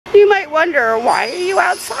wonder, why are you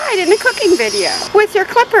outside in a cooking video with your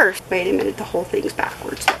clippers? Wait a minute, the whole thing's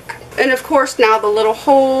backwards, look. And of course now the little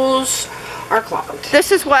holes are clogged.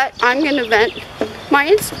 This is what I'm going to vent my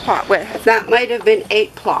Instant Pot with. That might have been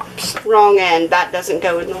 8 plops. Wrong end, that doesn't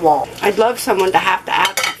go in the wall. I'd love someone to have to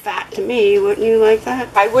add some fat to me, wouldn't you like that?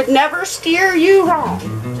 I would never steer you wrong.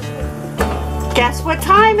 Guess what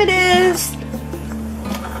time it is?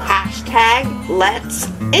 Hashtag Let's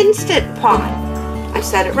Instant Pot. I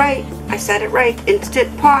said it right. I said it right.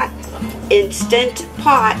 Instant Pot. Instant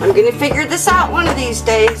Pot. I'm going to figure this out one of these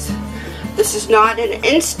days. This is not an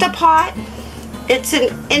Instapot. It's an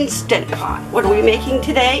Instant Pot. What are we making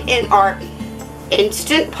today in our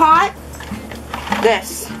Instant Pot?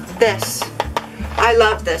 This. I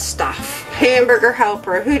love this stuff. Hamburger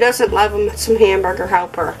Helper. Who doesn't love some Hamburger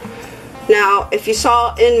Helper? Now, if you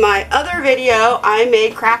saw in my other video, I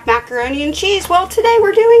made Kraft macaroni and cheese. Well, today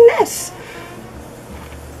we're doing this.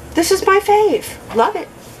 This is my fave. Love it.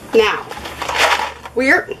 Now,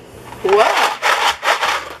 whoa.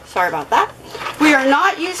 Sorry about that. We are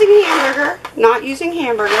not using hamburger. Not using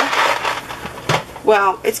hamburger.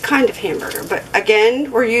 Well, it's kind of hamburger, but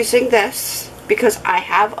again, we're using this because I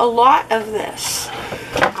have a lot of this.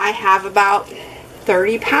 I have about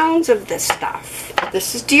 30 pounds of this stuff.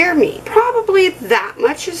 This is deer meat. Probably that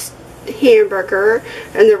much is hamburger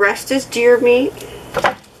and the rest is deer meat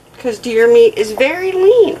because deer meat is very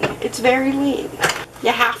lean. It's very lean.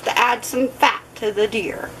 You have to add some fat to the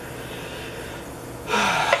deer.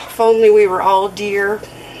 If only we were all deer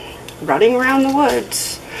running around the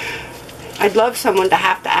woods. I'd love someone to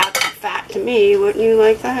have to add some fat to me. Wouldn't you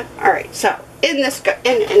like that? Alright, so in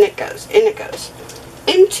it goes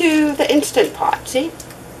into the Instant Pot. See?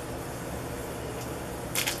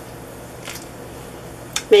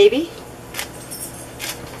 Maybe.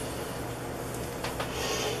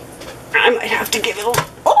 I might have to give it a little...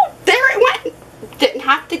 Oh, there it went! Didn't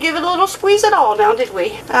have to give it a little squeeze at all now, did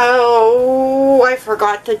we? Oh, I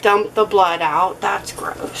forgot to dump the blood out. That's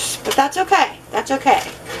gross. But that's okay. That's okay.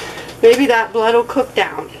 Maybe that blood will cook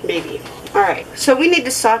down. Maybe. Alright, so we need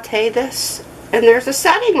to saute this. And there's a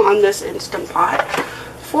setting on this Instant Pot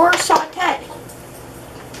for saute.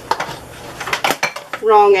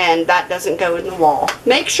 Wrong end, that doesn't go in the wall.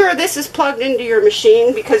 Make sure this is plugged into your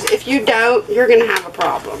machine because if you don't, you're going to have a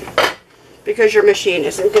problem. Because your machine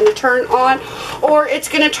isn't going to turn on or it's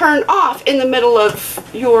going to turn off in the middle of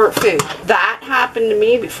your food. That happened to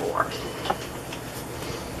me before.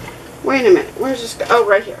 Wait a minute, where's this go? Oh,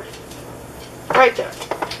 right here. Right there.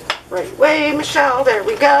 Right away, Michelle, there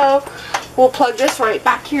we go. We'll plug this right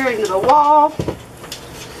back here into the wall.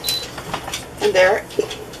 And there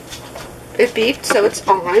it beeped, so it's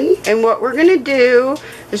on. And what we're going to do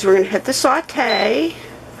is we're going to hit the saute.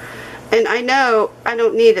 And I know I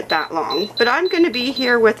don't need it that long, but I'm going to be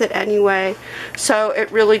here with it anyway, so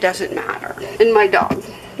it really doesn't matter. And my dog,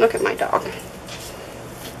 look at my dog,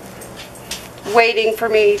 waiting for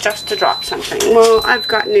me just to drop something. Well, I've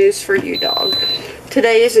got news for you, dog.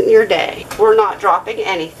 Today isn't your day. We're not dropping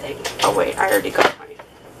anything. Oh wait, I already got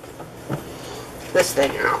this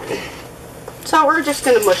thing out. So we're just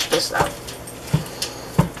going to mush this up.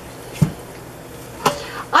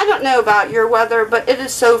 I don't know about your weather, but it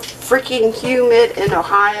is so freaking humid in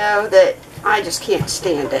Ohio that I just can't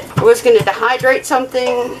stand it. I was going to dehydrate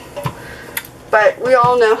something, but we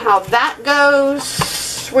all know how that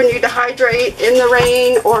goes. When you dehydrate in the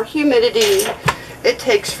rain or humidity, it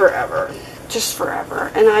takes forever. Just forever.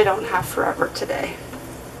 And I don't have forever today.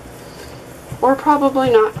 Or probably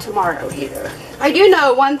not tomorrow either. I do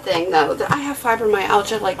know one thing though, that I have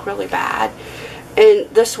fibromyalgia like really bad. And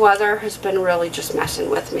this weather has been really just messing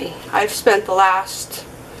with me. I've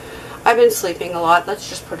been sleeping a lot, let's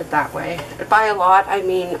just put it that way. By a lot, I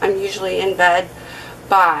mean I'm usually in bed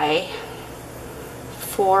by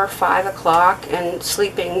 4 or 5 o'clock and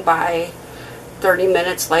sleeping by 30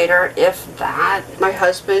 minutes later, if that. My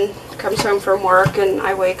husband comes home from work and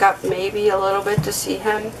I wake up maybe a little bit to see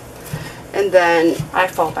him. And then I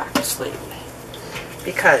fall back to sleep.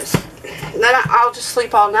 Because then I'll just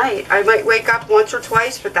sleep all night. I might wake up once or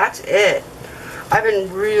twice, but that's it. I've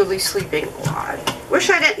been really sleeping a lot. Wish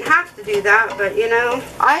I didn't have to do that, but you know,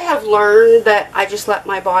 I have learned that I just let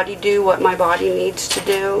my body do what my body needs to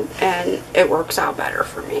do, and it works out better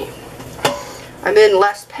for me. I'm in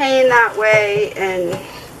less pain that way, and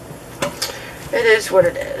it is what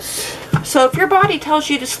it is. So if your body tells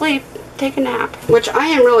you to sleep, take a nap. Which I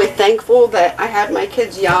am really thankful that I had my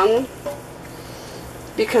kids young.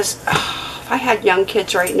 Because if I had young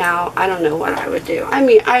kids right now, I don't know what I would do. I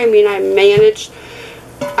mean, I managed.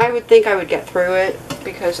 I would think I would get through it.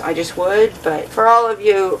 because I just would. But for all of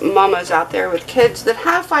you mamas out there with kids that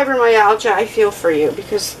have fibromyalgia, I feel for you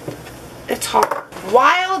because it's hard.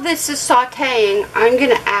 While this is sauteing, I'm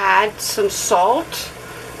going to add some salt.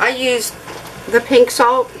 I use the pink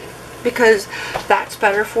salt because that's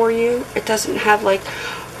better for you. It doesn't have like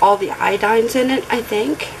all the iodines in it, I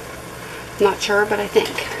think. I'm not sure, but I think.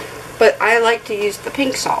 But I like to use the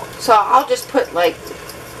pink salt. So I'll just put like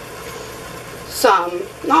some,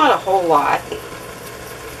 not a whole lot.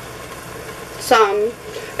 Some.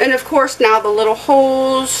 And of course now the little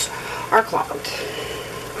holes are clogged.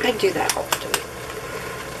 I do that often.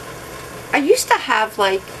 I used to have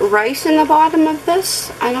like rice in the bottom of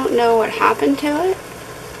this. I don't know what happened to it.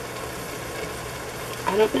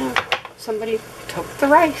 I don't know. Somebody took the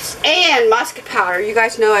rice. And musket powder. You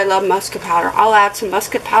guys know I love musket powder. I'll add some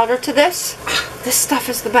musket powder to this. This stuff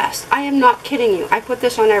is the best. I am not kidding you. I put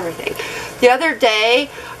this on everything. The other day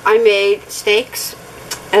I made steaks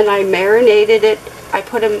and I marinated it. I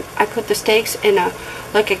put the steaks in a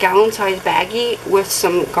gallon-sized baggie with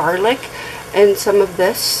some garlic and some of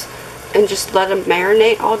this and just let them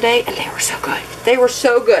marinate all day, and they were so good. They were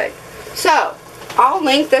so good. So I'll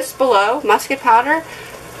link this below, musket powder.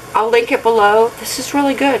 I'll link it below. This is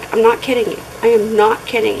really good. I'm not kidding you. I am not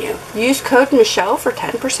kidding you. Use code Michelle for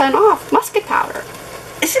 10% off musket powder.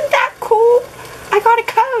 Isn't that cool? I got a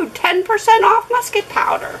code, 10% off musket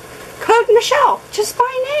powder. Code Michelle, just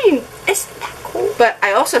my name. Isn't that cool? But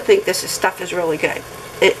I also think this stuff is really good.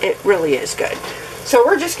 It really is good. So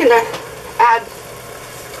we're just gonna add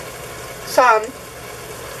some,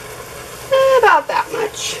 about that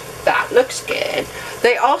much. That looks good.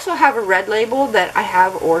 They also have a red label that I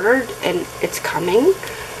have ordered and it's coming,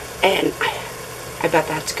 and I bet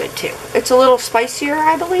that's good too. It's a little spicier,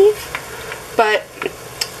 I believe, but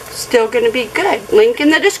still gonna be good. Link in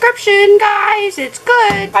the description, guys. It's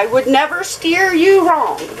good. I would never steer you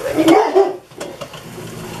wrong.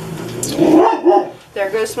 There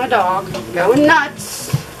goes my dog, going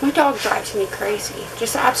nuts. My dog drives me crazy,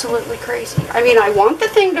 just absolutely crazy. I mean, I want the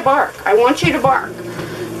thing to bark. I want you to bark.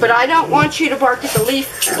 But I don't want you to bark at the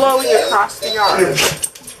leaf blowing across the yard.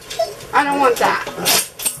 I don't want that.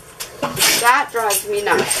 That drives me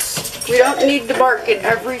nuts. We don't need to bark at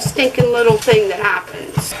every stinking little thing that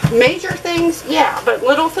happens. Major things, yeah, but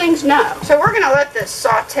little things, no. So we're going to let this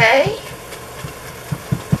saute.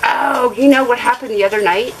 Oh, you know what happened the other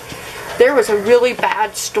night? There was a really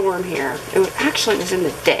bad storm here. Actually was in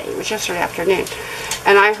the day. It was yesterday afternoon.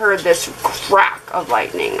 And I heard this crack of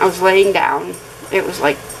lightning. I was laying down. It was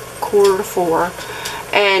like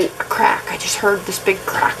 3:45. And a crack. I just heard this big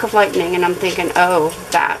crack of lightning. And I'm thinking, oh,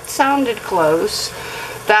 that sounded close.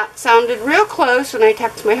 That sounded real close. And I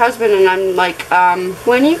text my husband and I'm like,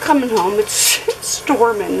 when are you coming home? It's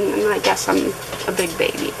storming. And I guess I'm a big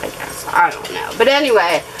baby, I guess. I don't know. But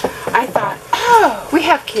anyway, I thought, oh, we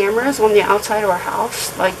have cameras on the outside of our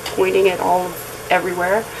house, like pointing at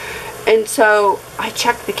everywhere. And so I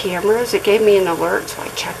checked the cameras. It gave me an alert, so I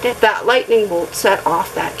checked it. That lightning bolt set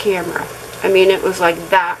off that camera. I mean, it was like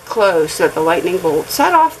that close that the lightning bolt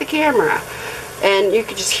set off the camera. And you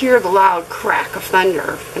could just hear the loud crack of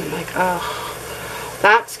thunder. And I'm like, oh,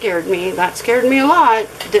 that scared me. That scared me a lot.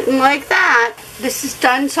 Didn't like that. This is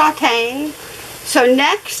done sauteing. So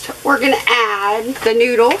next, we're going to add the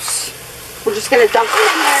noodles. We're just going to dump them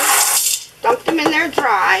in there. Dump them in there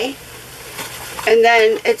dry. And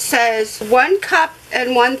then it says 1 cup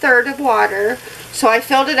and 1/3 of water. So I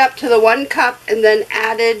filled it up to the 1 cup and then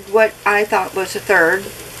added what I thought was 1/3.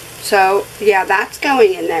 So yeah, that's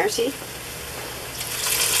going in there, see?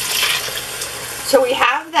 So we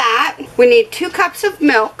have that. We need 2 cups of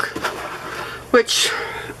milk, which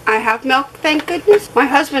I have milk, thank goodness. My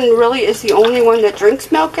husband really is the only one that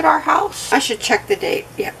drinks milk at our house. I should check the date.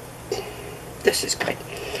 Yep, this is good.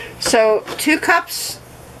 So 2 cups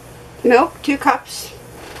milk, 2 cups.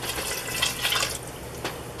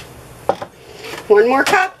 1 more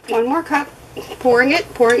cup, 1 more cup. Pouring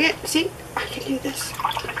it, pouring it. See, I can do this.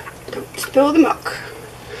 Don't spill the milk.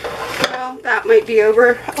 Well, that might be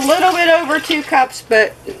over, a little bit over 2 cups,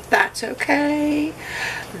 but that's okay.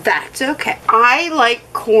 That's okay. I like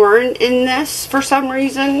corn in this for some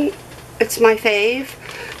reason. It's my fave.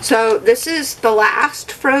 So this is the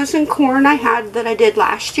last frozen corn I had that I did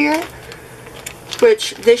last year.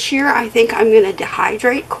 Which this year I think I'm going to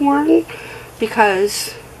dehydrate corn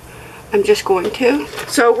because I'm just going to.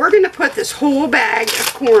 So we're going to put this whole bag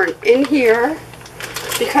of corn in here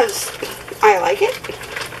because I like it.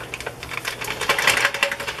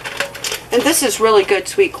 And this is really good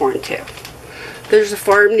sweet corn too. There's a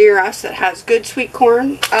farm near us that has good sweet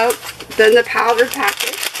corn. Oh, then the powdered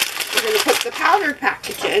package. We're going to put the powdered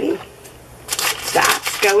package in. That.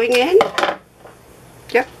 going in.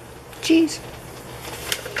 Yep, cheese.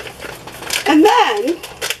 And then,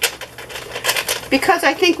 because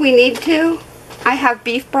I think we need to, I have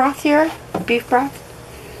beef broth here, beef broth.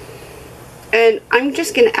 And I'm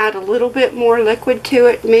just going to add a little bit more liquid to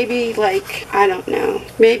it. Maybe like, I don't know,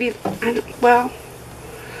 maybe,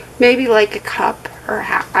 maybe like a cup or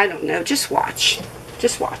half, I don't know. Just watch.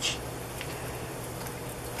 Just watch.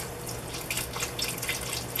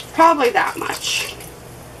 Probably that much.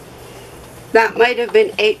 That might have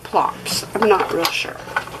been 8 plops. I'm not real sure.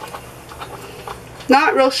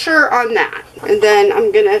 Not real sure on that. And then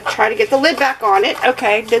I'm going to try to get the lid back on it.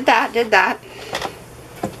 Okay, did that.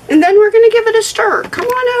 And then we're going to give it a stir. Come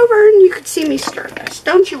on over and you can see me stir this.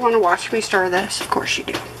 Don't you want to watch me stir this? Of course you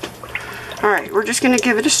do. Alright, we're just going to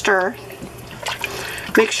give it a stir.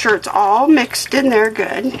 Make sure it's all mixed in there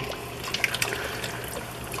good.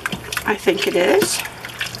 I think it is.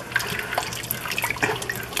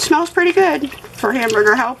 It smells pretty good for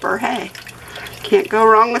Hamburger Helper. Hey, can't go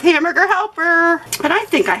wrong with Hamburger Helper. But I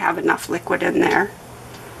think I have enough liquid in there.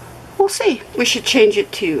 We'll see. We should change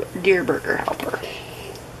it to Deer Burger Helper.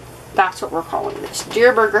 That's what we're calling this.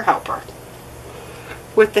 Deer Burger Helper.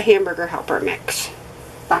 With the Hamburger Helper mix.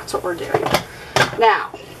 That's what we're doing.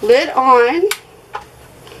 Now, lid on.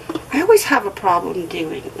 I always have a problem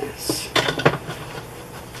doing this.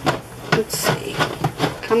 Let's see.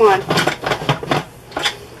 Come on.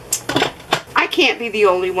 I can't be the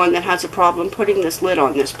only one that has a problem putting this lid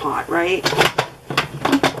on this pot, right?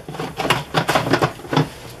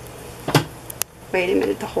 Wait a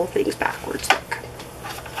minute, the whole thing's backwards. Look.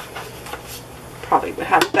 Probably would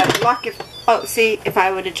have better luck if, oh, see, if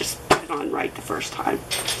I would have just put it on right the first time.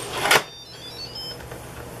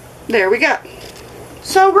 There we go.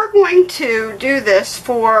 So we're going to do this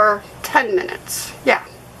for 10 minutes. Yeah,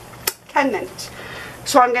 10 minutes.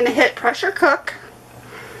 So I'm going to hit pressure cook.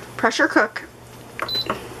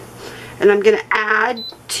 And I'm going to add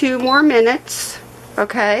 2 more minutes.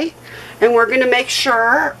 Okay. And we're going to make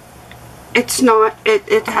sure it's not,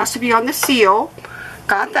 it has to be on the seal.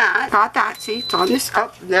 Got that. See, it's on this.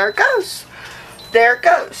 Oh, there it goes. There it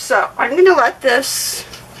goes. So I'm going to let this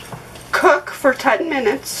cook for 10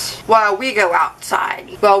 minutes while we go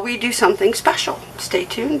outside. Well, we do something special. Stay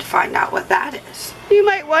tuned to find out what that is. You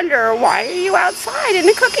might wonder, why are you outside in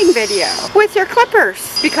a cooking video with your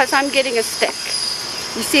clippers? Because I'm getting a stick.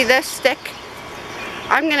 You see this stick?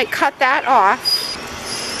 I'm going to cut that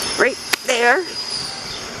off right there.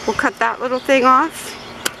 We'll cut that little thing off.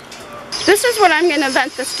 This is what I'm going to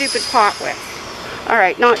vent the stupid pot with.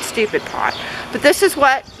 Alright, not stupid pot. But this is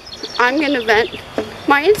what I'm going to vent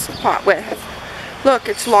my Instant Pot with. Look,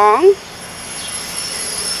 it's long.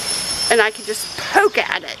 And I can just poke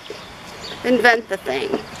at it and vent the thing.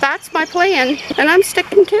 That's my plan. And I'm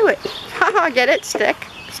sticking to it. Haha, get it?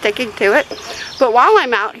 Sticking to it. But while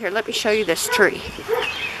I'm out here, let me show you this tree.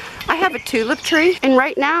 I have a tulip tree. And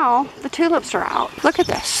right now, the tulips are out. Look at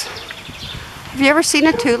this. Have you ever seen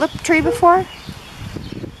a tulip tree before?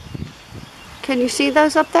 Can you see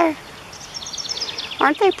those up there?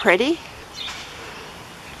 Aren't they pretty?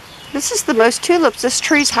 This is the most tulips this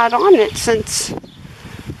tree's had on it since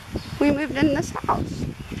we moved in this house.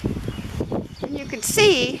 And you can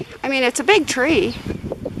see, I mean, it's a big tree.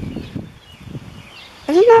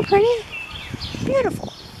 Isn't that pretty?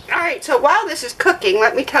 Beautiful. Alright, so while this is cooking,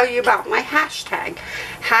 let me tell you about my hashtag.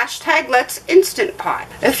 Hashtag Let's Instant Pot.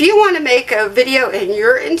 If you want to make a video in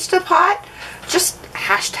your Instant Pot, just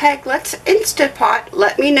hashtag Let's Instant Pot.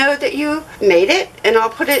 Let me know that you made it, and I'll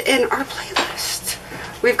put it in our playlist.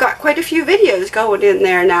 We've got quite a few videos going in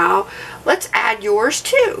there now. Let's add yours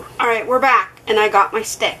too. Alright, we're back, and I got my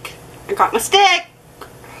stick.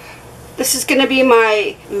 This is going to be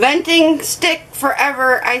my venting stick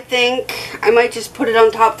forever, I think. I might just put it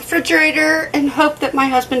on top of the refrigerator and hope that my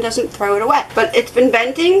husband doesn't throw it away. But it's been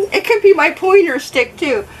venting. It could be my pointer stick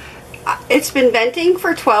too. It's been venting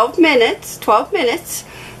for 12 minutes.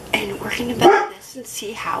 And we're going to vent this and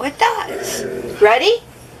see how it does. Ready?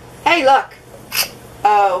 Hey, look.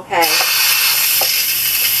 Oh, hey.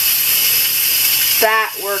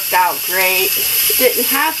 That worked out great. Didn't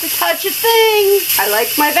have to touch a thing. I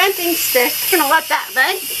like my venting stick. I'm going to let that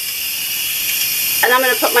vent. And I'm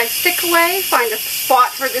going to put my stick away, find a spot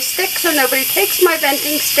for the stick so nobody takes my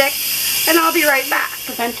venting stick, and I'll be right back.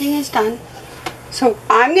 The venting is done. So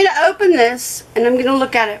I'm going to open this, and I'm going to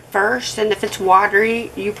look at it first, and if it's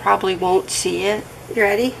watery, you probably won't see it. You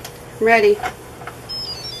ready? Ready.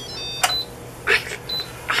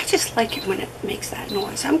 I just like it when it makes that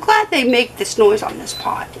noise. I'm glad they make this noise on this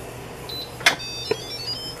pot.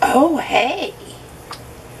 Oh, hey.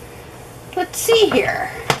 Let's see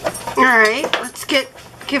here. Alright, let's get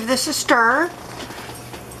give this a stir.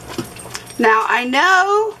 Now I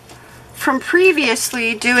know from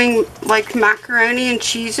previously doing like macaroni and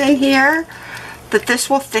cheese in here that this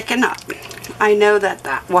will thicken up. I know that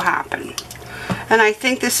that will happen. And I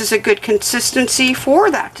think this is a good consistency for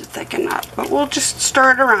that to thicken up. But we'll just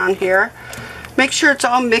stir it around here. Make sure it's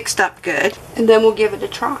all mixed up good. And then we'll give it a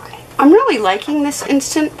try. I'm really liking this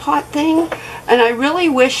Instant Pot thing. And I really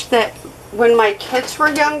wish that when my kids were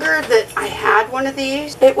younger that I had one of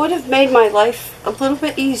these. It would have made my life a little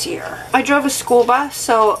bit easier. I drove a school bus,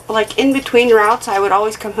 so like in between routes I would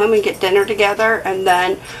always come home and get dinner together, and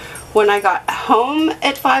then when I got home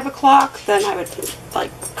at 5 o'clock, then I would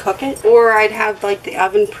like cook it. Or I'd have like the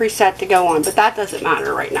oven preset to go on, but that doesn't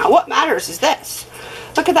matter right now. What matters is this.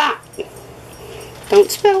 Look at that. Don't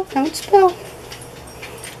spill, don't spill.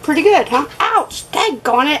 Pretty good, huh? Ouch,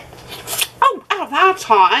 daggone it. Oh, ow, that's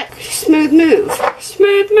hot. Smooth move.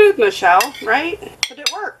 Smooth move, Michelle, right? But it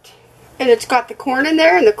worked. And it's got the corn in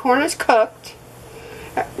there, and the corn is cooked.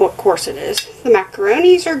 Well, of course it is. The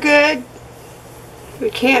macaronis are good. We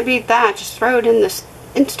can't beat that. Just throw it in this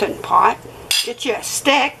Instant Pot. Get you a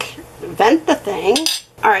stick. Vent the thing.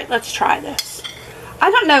 Alright, let's try this. I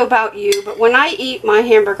don't know about you, but when I eat my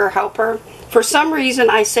hamburger helper, for some reason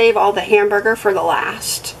I save all the hamburger for the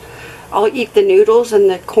last. I'll eat the noodles and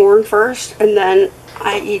the corn first, and then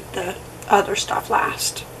I eat the other stuff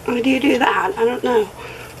last. Why do you do that? I don't know.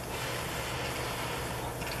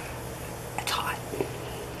 It's hot.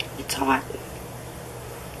 It's hot.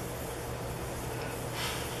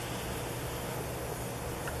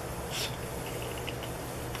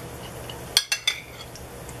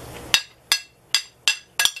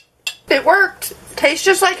 It worked. Tastes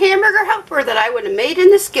just like hamburger helper that I would have made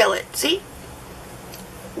in the skillet. See?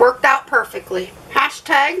 Worked out perfectly.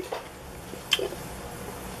 Hashtag,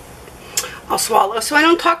 I'll swallow so I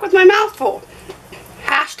don't talk with my mouth full.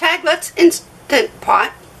 Hashtag, let's Instant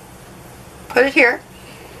Pot. Put it here.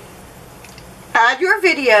 Add your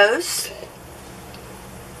videos.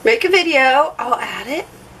 Make a video. I'll add it.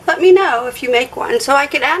 Let me know if you make one so I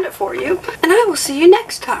can add it for you. And I will see you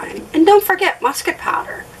next time. And don't forget Musket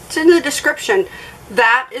Powder. It's in the description.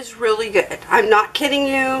 That is really good. I'm not kidding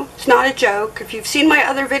you. It's not a joke. If you've seen my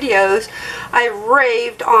other videos, I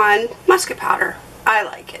raved on Musket Powder. I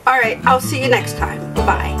like it. Alright, I'll see you next time.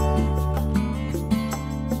 Bye.